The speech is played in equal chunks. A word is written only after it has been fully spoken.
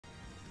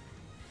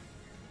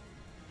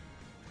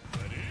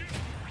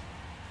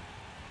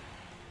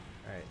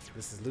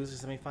This is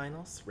loser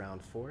semifinals,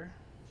 round 4.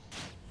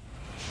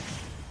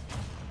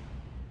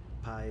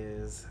 Pi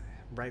is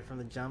right from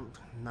the jump,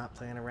 not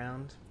playing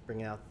around,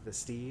 bringing out the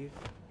Steve.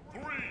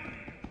 3,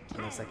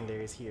 2, no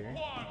secondaries here. 1,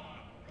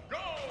 go!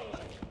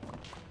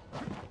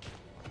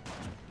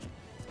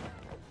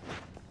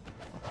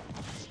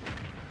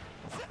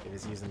 He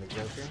was using the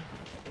Joker.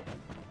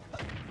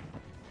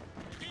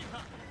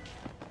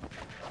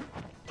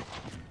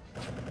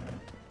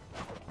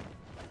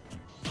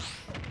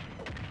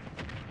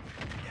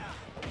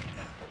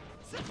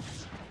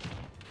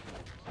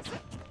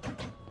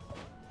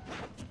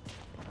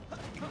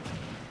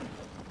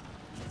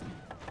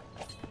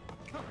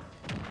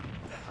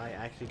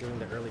 Actually doing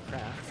the early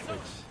crafts, which,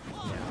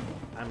 yeah,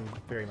 I'm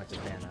very much a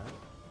fan of.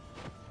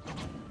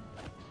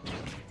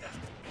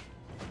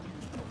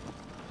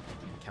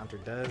 Counter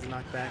does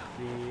knock back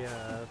the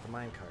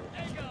minecart.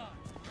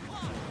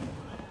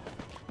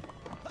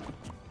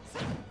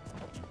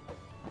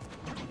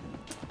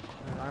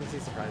 I'm honestly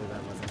surprised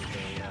that wasn't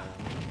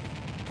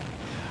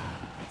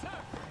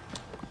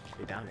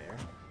a down air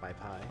by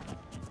Pi.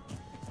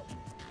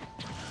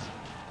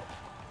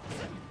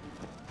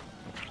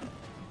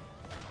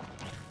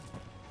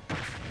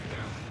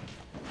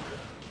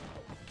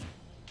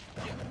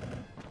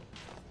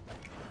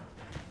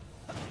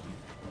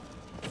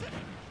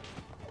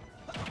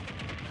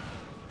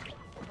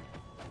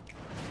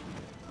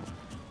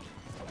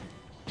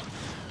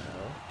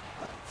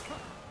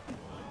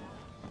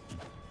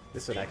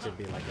 This would actually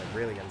be like a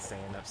really insane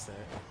upset.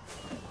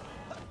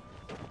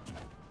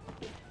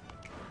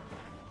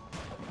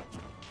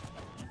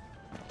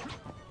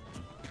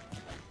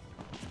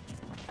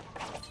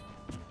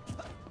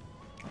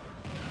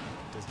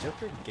 Does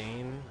Joker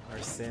gain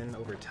our sin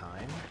over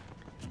time?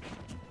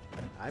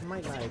 I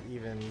might not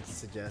even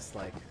suggest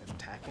like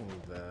attacking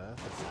the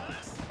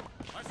blocks.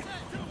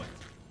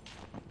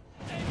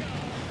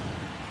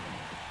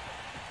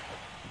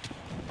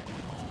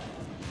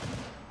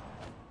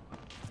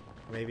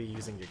 Maybe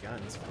using your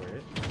guns for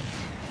it.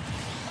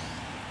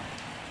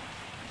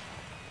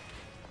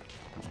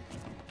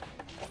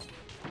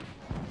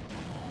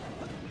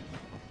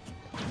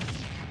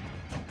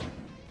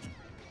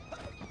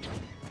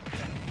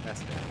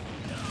 That's bad.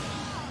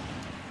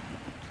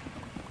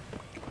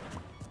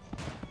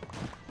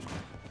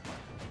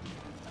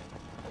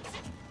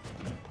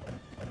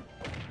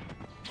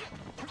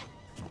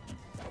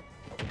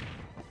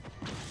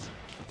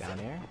 Down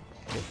air.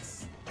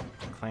 Hits.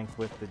 Clank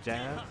with the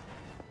jab.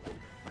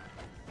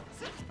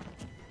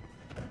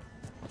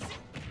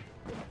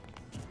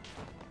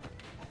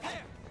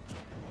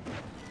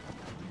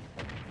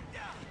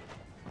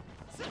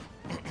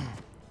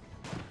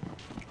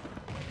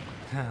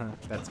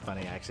 That's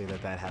funny, actually,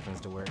 that happens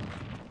to work.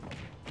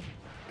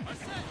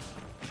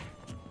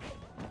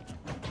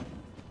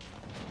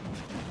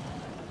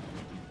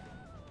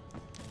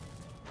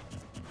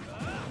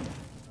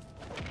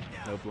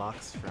 No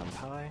blocks from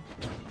Pi.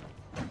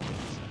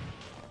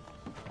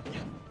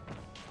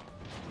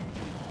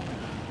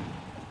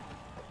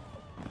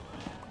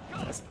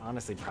 That's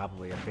honestly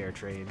probably a fair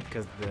trade,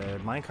 because the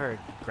minecart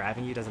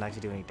grabbing you doesn't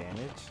actually do any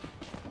damage.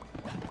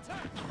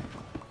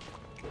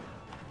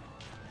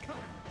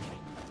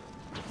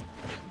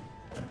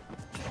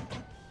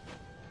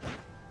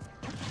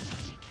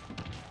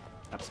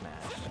 Up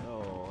smash.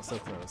 Oh, so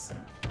close.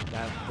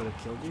 That would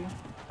have killed you.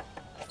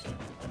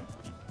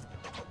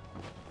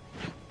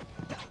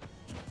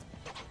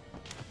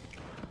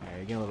 Alright,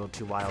 you're getting a little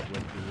too wild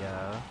with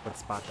the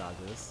spot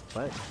dodges,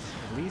 but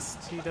at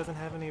least he doesn't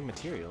have any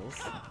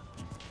materials.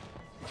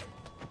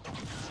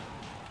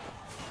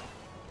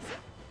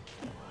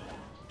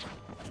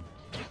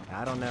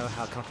 I don't know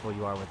how comfortable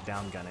you are with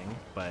down gunning,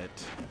 but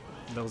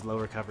those low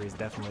recoveries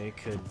definitely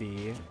could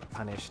be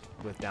punished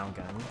with down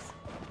guns.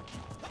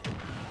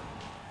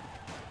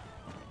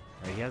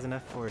 Alright, he has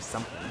enough for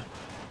something.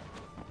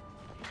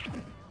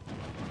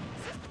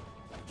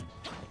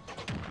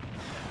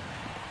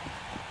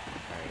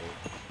 Alright,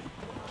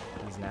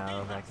 he's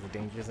now back to the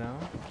danger zone.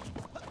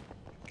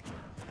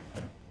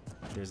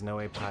 There's no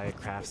way Pi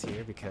crafts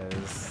here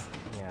because,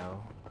 you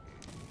know,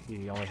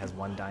 he only has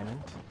one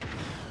diamond.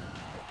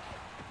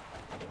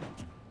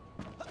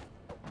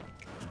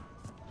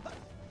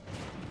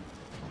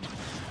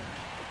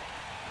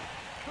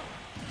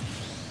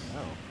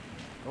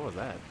 What was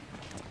that?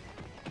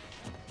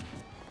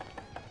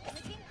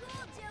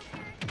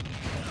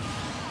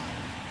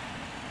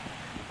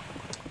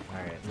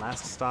 Alright,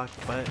 last stock,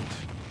 but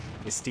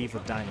is Steve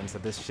with diamonds, so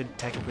this should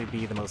technically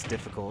be the most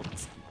difficult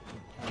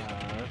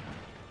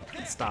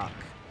stock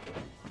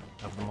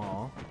of them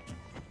all.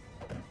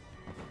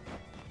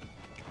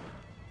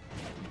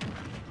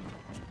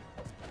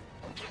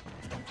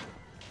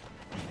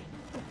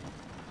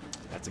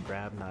 That's a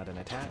grab, not an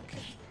attack.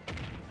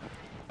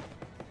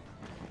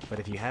 But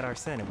if you had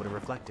Arsene, it would have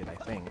reflected, I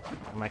think.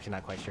 I'm actually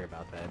not quite sure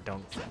about that.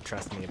 Don't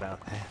trust me about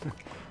that.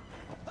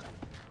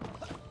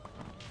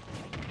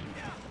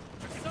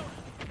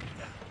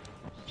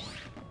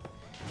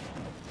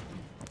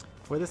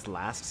 For this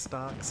last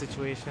stock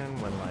situation,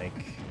 when like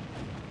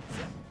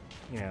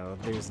you know,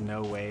 there's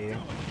no way,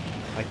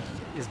 like,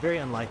 it's very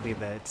unlikely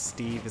that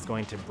Steve is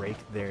going to break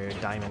their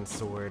diamond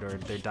sword or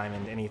their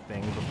diamond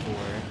anything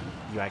before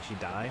you actually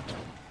die.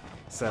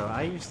 So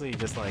I usually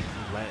just like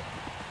let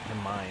him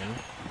mine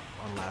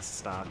on last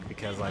stock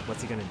because like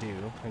what's he gonna do?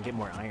 And get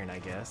more iron, I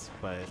guess,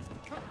 but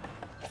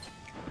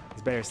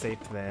it's better safe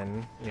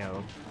than, you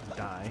know,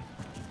 die.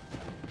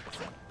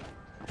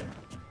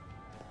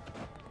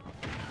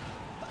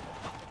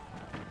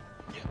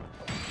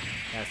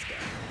 That's good.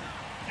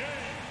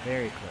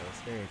 Very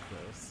close, very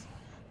close.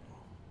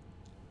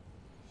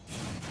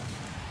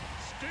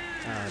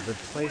 The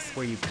place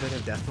where you could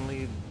have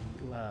definitely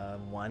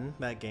won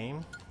that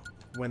game,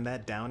 when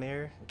that down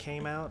air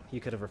came out, you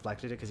could have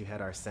reflected it because you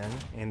had Arsene,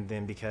 and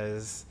then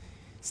because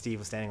Steve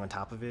was standing on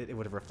top of it, it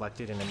would have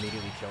reflected and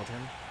immediately killed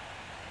him.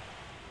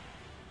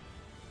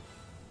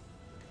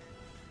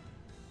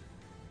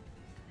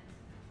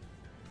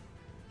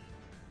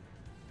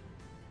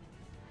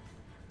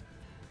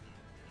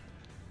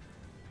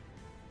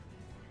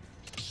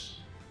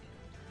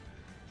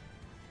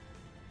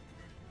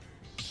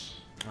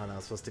 Oh, that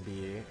was supposed to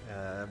be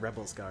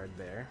Rebel's Guard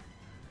there.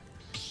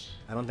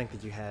 I don't think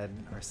that you had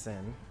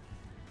Arsene.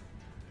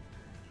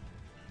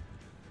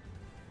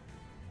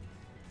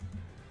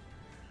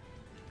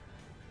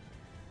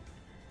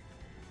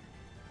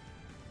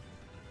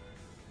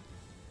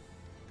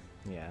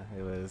 Yeah,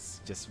 it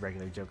was just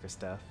regular Joker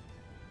stuff.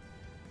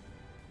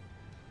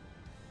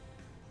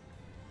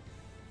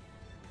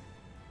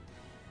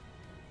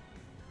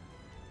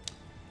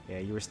 Yeah,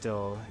 you were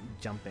still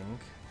jumping,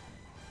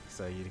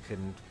 so you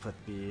couldn't put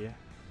the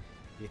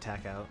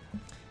attack out.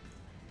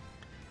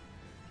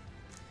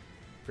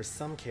 For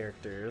some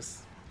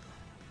characters,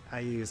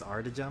 I use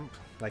R to jump.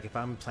 Like if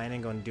I'm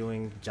planning on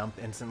doing jump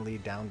instantly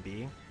down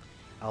B,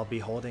 I'll be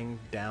holding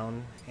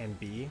down and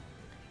B,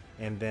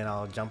 and then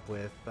I'll jump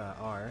with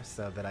R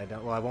so that I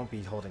don't, well I won't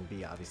be holding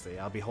B obviously,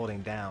 I'll be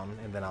holding down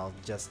and then I'll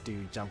just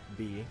do jump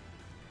B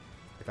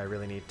if I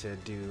really need to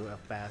do a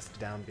fast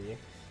down B,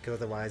 because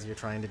otherwise you're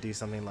trying to do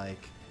something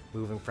like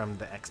moving from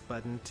the X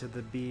button to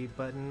the B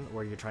button,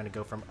 or you're trying to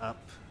go from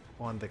up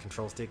on the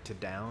control stick to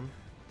down,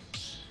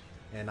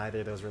 and neither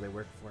of those really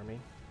work for me.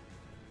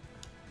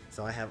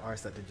 So I have R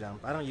set to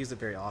jump. I don't use it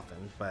very often,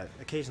 but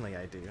occasionally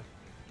I do.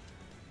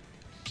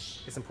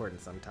 It's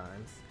important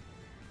sometimes.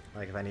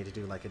 Like if I need to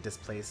do like a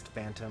displaced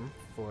phantom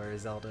for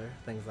Zelda,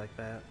 things like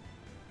that.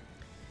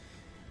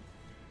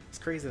 It's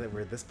crazy that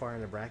we're this far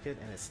in the bracket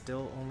and it's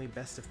still only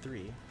best of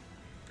 3.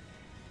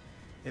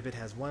 Ibbit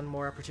has one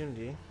more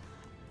opportunity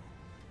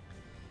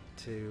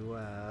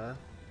to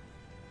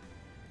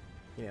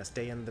you know,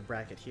 stay in the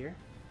bracket here.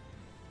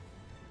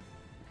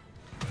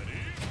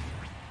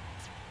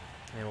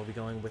 And we'll be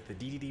going with the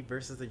Dedede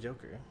versus the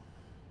Joker.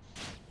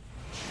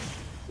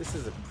 This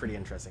is a pretty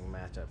interesting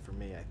matchup for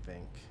me, I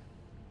think.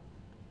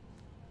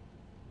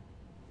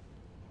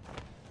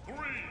 3,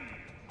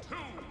 2,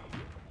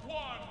 1,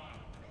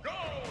 go!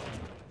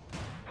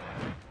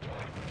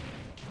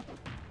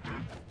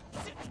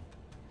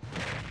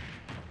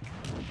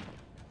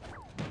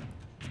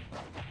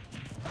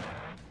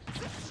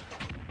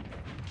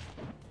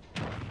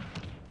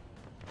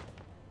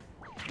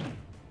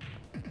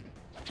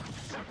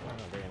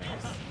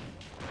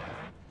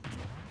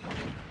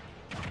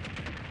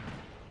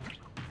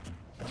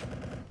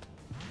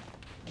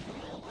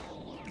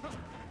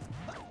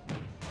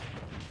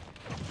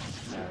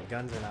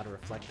 Guns are not a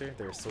reflector,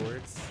 they're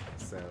swords,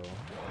 so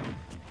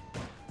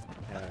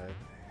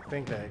I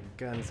think that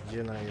guns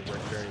generally work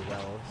very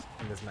well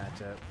in this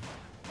matchup.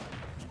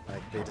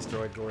 Like, they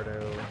destroyed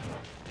Gordo,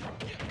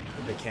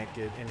 they can't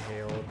get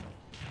inhaled.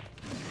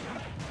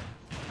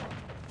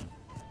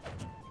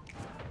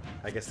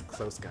 I guess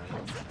close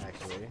guns,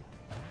 actually,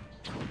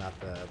 not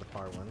the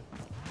far one.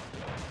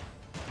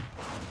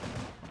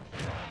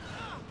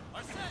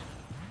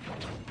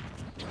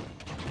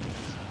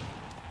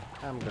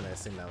 I'm gonna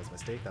assume that was a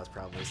mistake. That was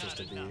probably supposed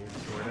to be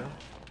Gordo.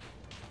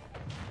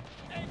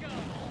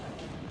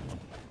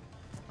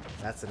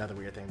 That's another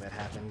weird thing that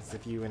happens.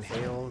 If you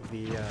inhale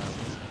the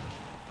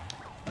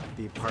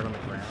part on the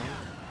ground,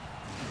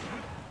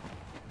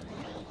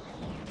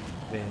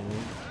 then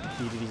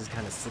Dedede just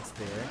kind of sits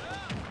there,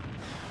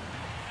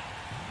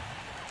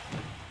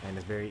 and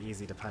it's very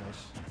easy to punish.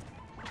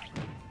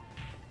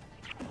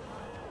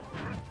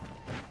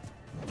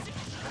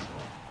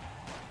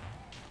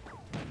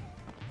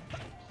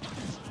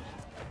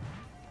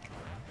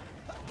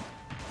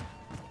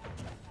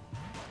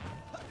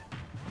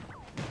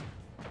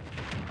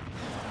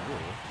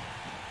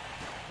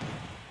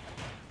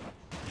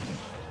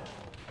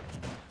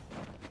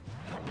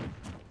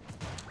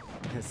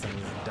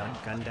 Some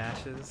gun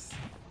dashes.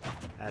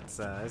 That's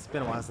it's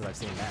been a while since I've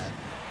seen that.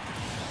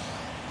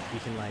 You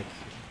can like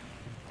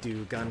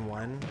do gun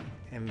 1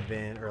 and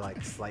then, or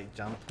like slight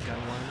jump gun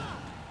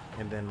 1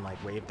 and then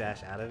like wave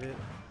dash out of it.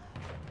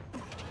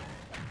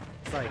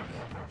 It's like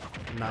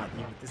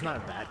it's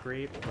not that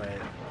great, but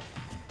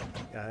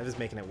it is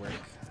making it work.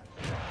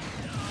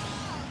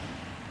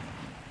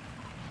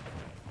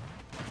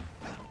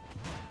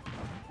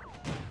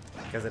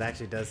 because it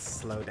actually does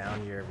slow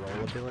down your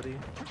roll ability.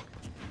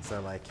 So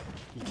like,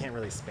 you can't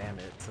really spam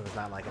it, so it's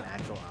not like an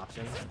actual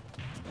option.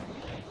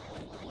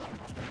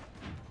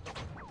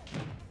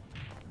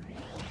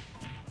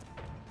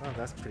 Oh,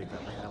 that's pretty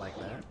clever. I like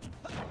that.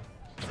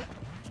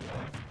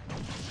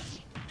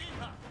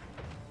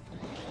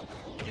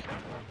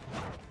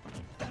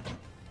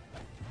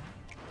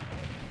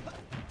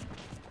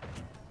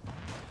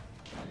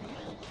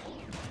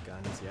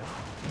 Guns, yep.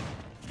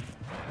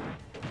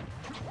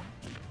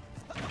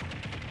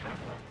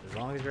 As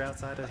long as you're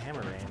outside of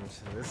hammer range,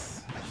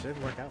 this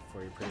should work out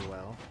for you pretty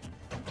well.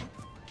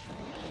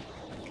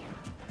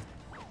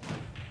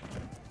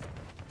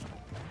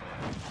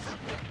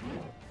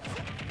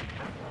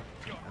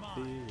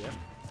 Yep.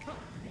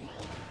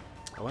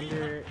 I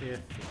wonder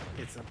if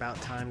it's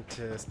about time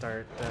to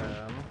start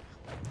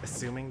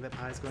assuming that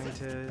Pie's going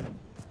to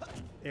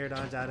air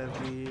dodge out of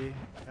the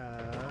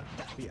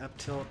up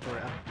tilt or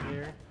up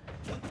air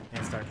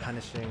and start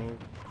punishing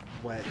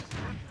what,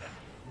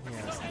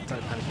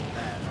 start punishing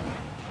that.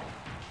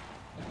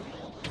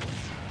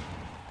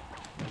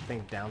 I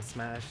think down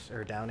smash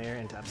or down air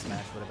into up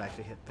smash would have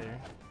actually hit there.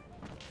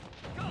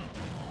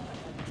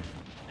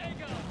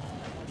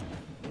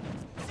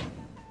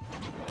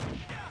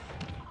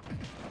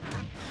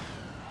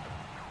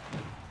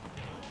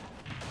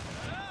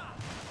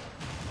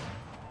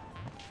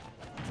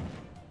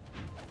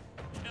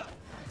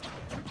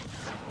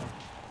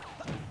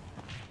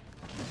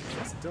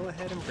 Still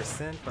ahead in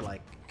percent, but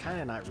like kind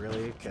of not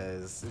really,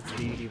 because it's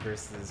Dedede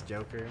versus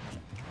Joker.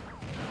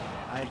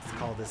 I'd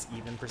call this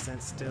even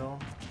percent still,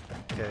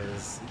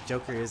 because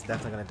Joker is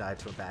definitely going to die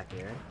to a back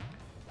air.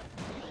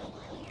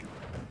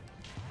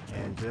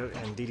 And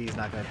Dedede's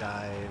not going to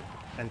die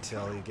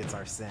until he gets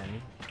our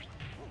Sin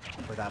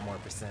for that more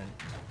percent.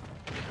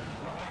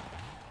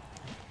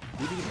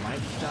 Dedede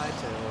might die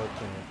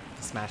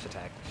to smash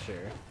attack,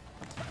 sure.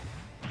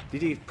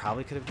 Dedede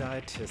probably could have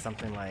died to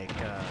something like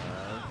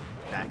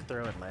back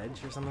throw at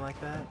ledge or something like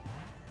that.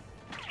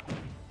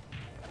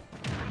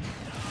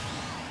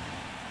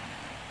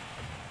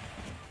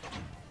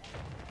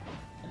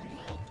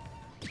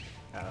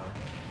 Uh-oh.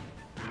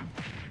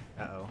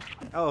 Uh-oh.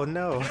 Oh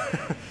no!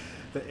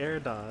 The air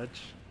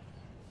dodge.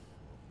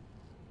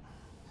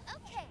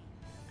 Okay,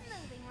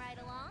 moving right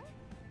along.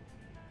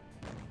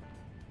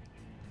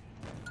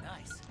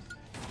 Nice.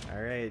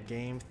 Alright,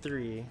 game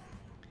 3.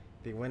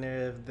 The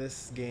winner of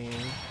this game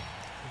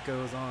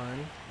goes on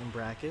in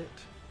bracket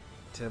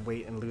to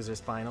wait in losers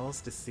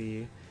finals to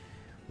see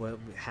what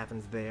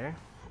happens there.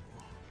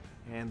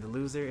 And the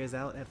loser is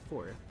out at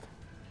 4th.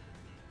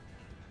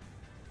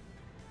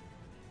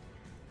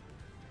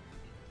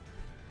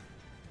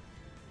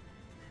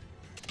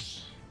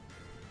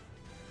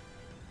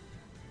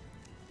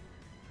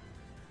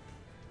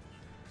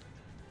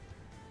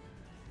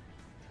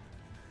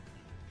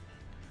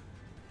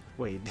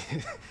 Wait,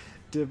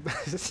 did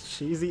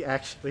Cheesy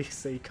actually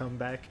say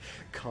comeback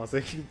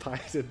causing Pie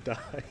to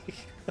die?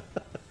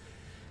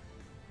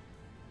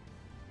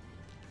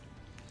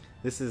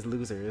 This is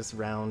losers,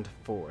 round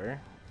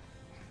 4.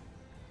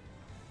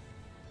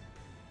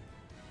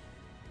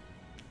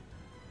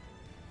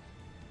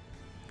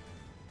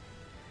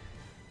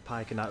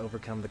 Pie cannot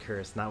overcome the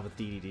curse, not with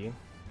Dedede.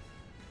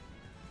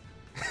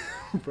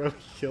 Bro,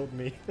 he killed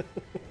me.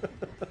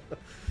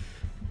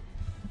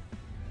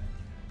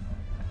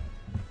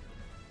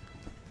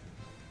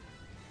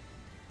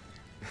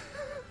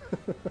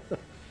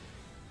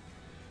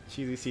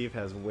 Cheesy Steve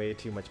has way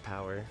too much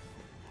power.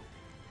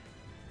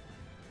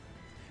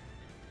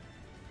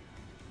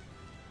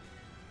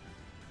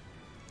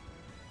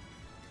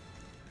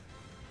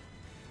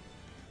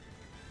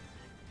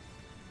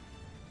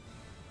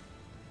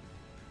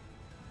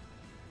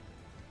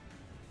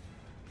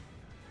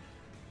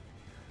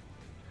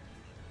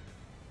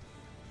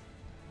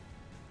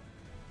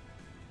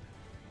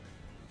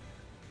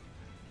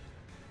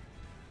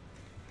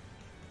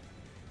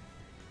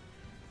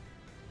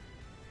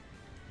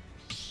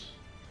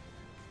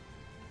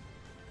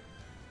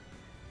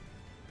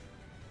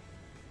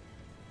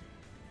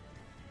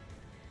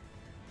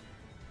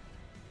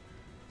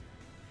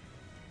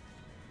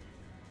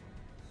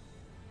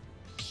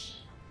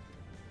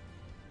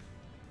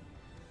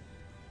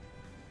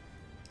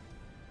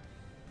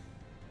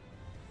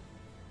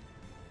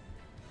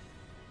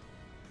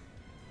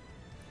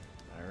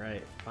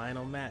 Alright,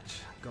 final match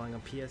going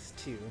on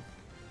PS2.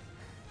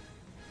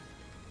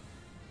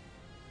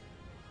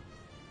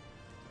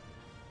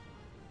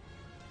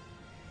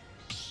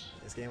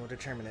 This game will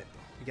determine it.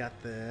 We got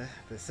the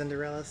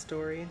Cinderella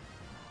story,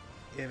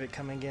 Ibbit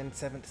coming in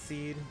 7th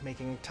seed,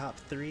 making top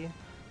 3.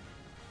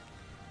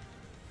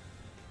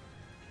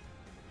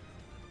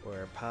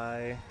 Or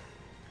Pie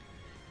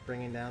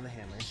bringing down the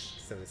hammer,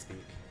 so to speak.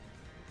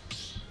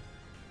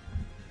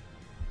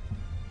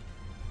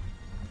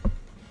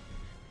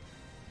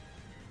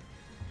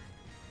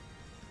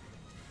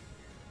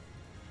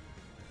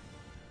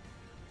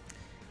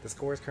 The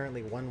score is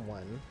currently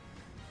 1-1.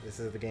 This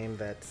is the game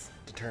that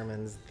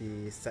determines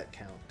the set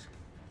count.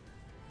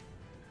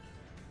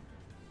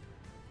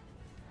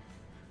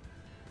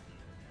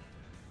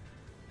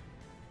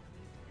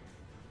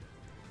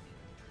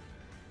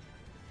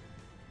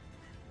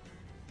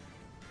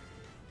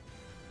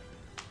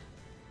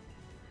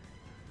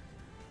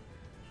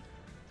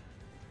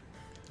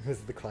 This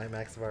is the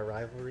climax of our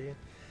rivalry.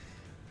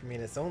 I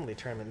mean, it's only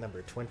tournament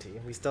number 20.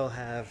 We still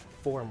have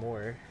 4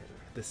 more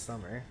this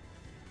summer.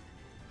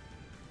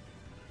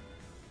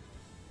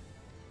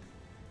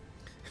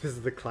 This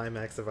is the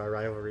climax of our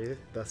rivalry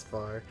thus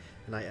far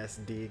in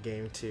ISD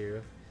Game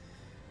 2.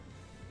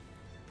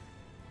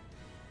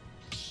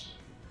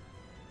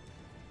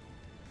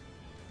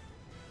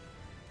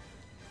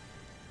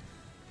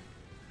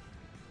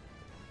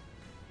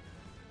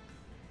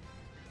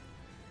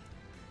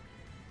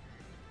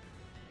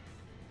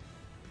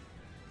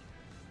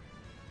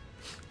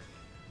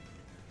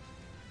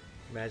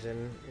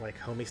 Imagine like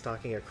homie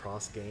stocking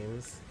across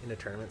games in a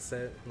tournament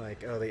set.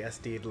 Like, oh, they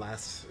SD'd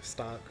last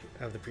stock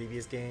of the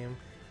previous game.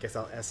 Guess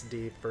I'll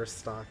SD first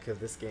stock of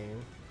this game.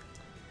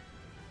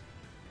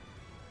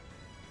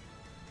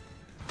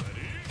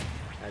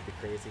 That'd be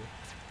crazy.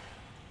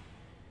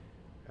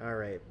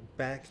 Alright,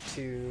 back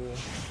to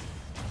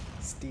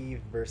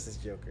Steve versus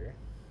Joker.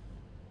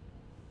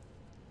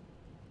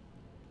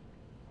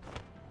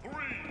 3,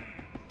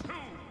 2,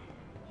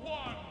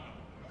 1,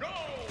 go!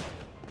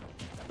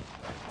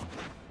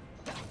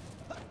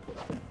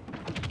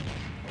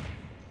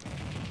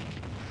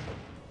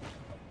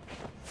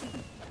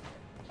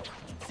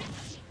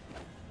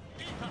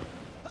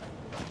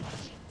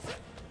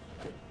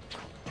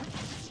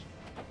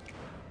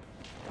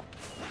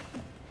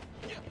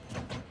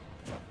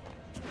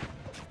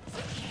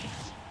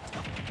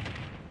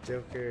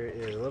 Joker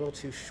is a little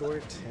too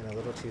short and a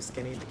little too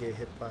skinny to get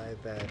hit by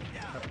that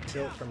up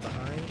tilt from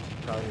behind.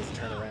 Probably needs to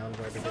turn around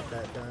in order to get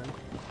that done.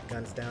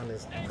 Guns down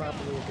is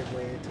probably a good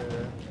way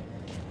to,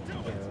 you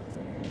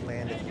know,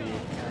 land if you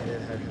kind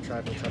of have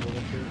having trouble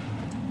with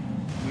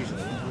it.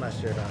 Usually, I'm not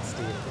sure about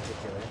Steve in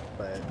particular,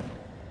 but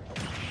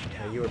you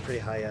know, you were pretty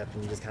high up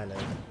and you just kind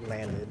of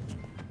landed.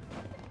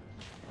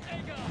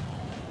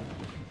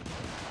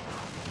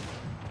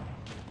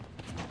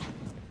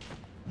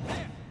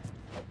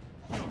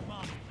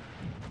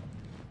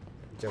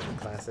 Joker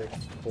classic,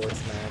 forward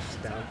smash,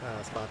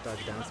 down, spot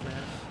dodge, down smash.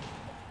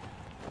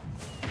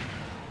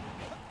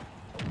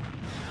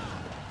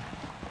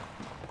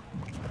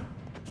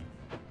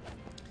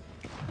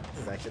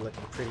 This is actually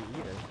looking pretty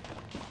even.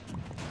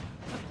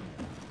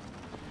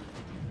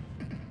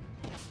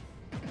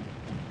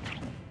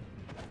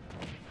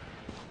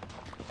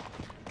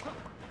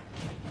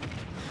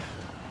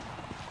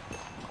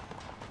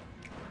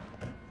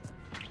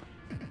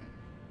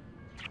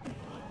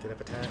 Get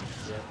up attack,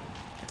 yep.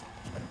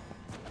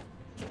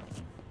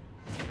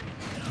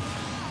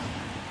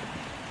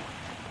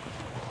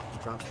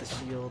 Drops the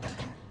shield,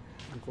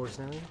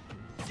 unfortunately.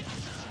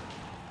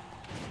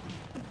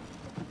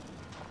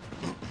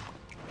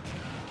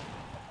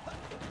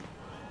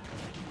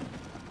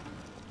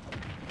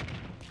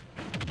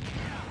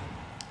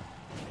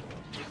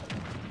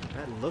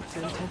 That looked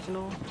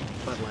intentional,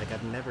 but like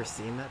I've never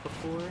seen that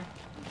before.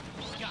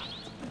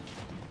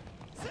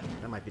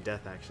 That might be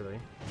death, actually.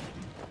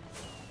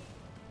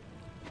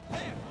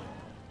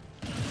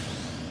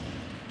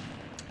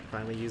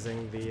 Finally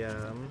using the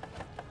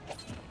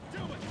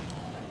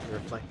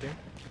reflector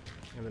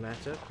in the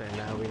matchup, and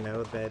now we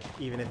know that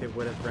even if it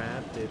would have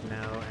grabbed, it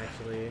now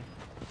actually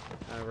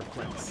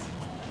reflects.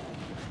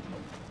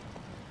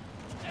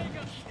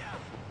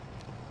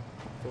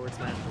 Forward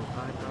smash from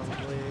Pi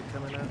probably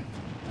coming up.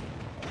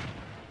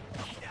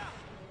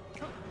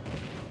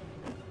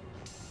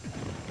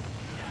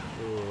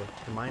 Ooh,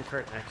 the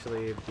minecart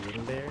actually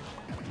being there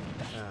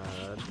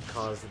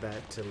caused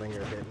that to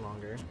linger a bit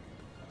longer.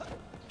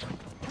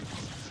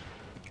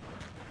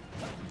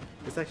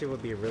 This actually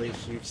would be a really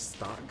huge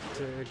stock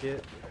to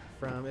get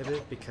from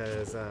Ibbit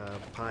because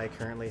Pi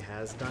currently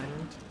has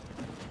Diamond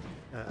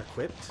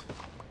equipped,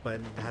 but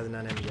has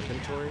none in the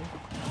inventory.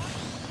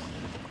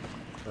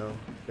 Well,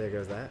 there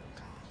goes that.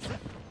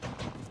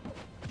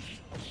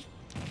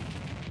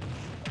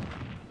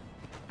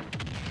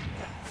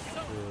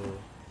 Ooh.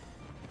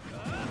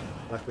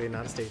 Luckily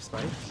not a stage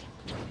spike.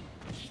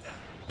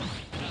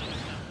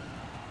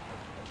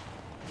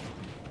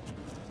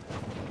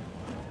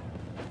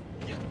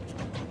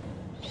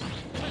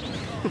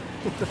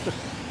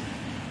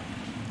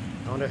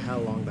 I wonder how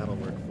long that'll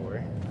work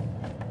for.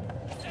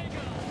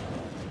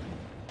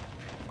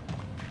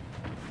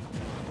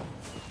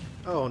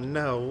 Oh,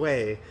 no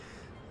way.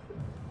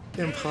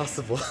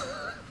 Impossible.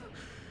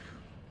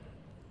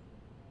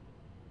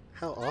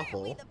 How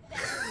awful.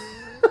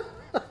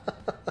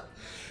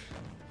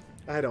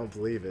 I don't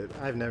believe it.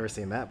 I've never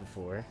seen that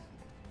before.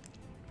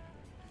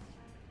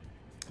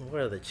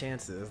 What are the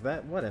chances?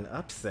 What an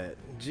upset.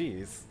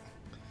 Jeez.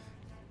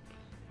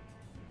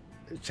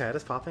 Chat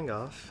is popping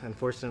off.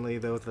 Unfortunately,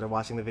 those that are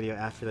watching the video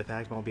after the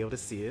fact won't be able to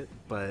see it,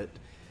 but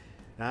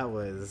that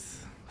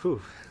was...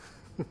 whew.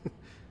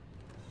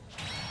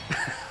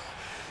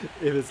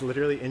 It was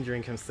literally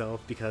injuring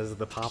himself because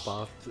the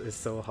pop-off is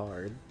so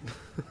hard.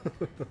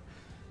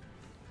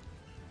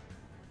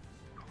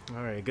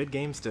 Alright, good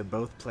games to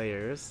both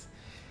players.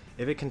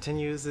 If it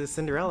continues his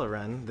Cinderella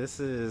run, this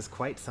is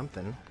quite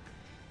something.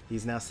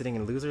 He's now sitting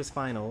in Losers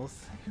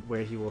Finals,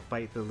 where he will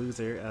fight the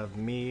loser of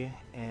me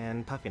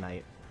and Puffy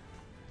Knight.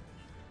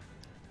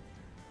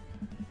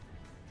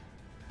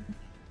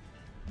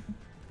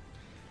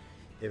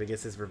 Ibbit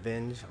gets his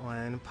revenge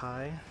on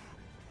Pi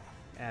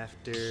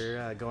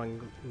after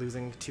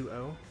losing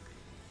 2-0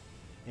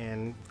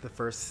 in the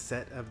first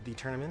set of the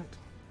tournament.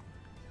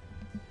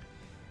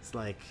 It's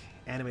like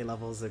anime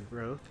levels of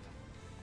growth.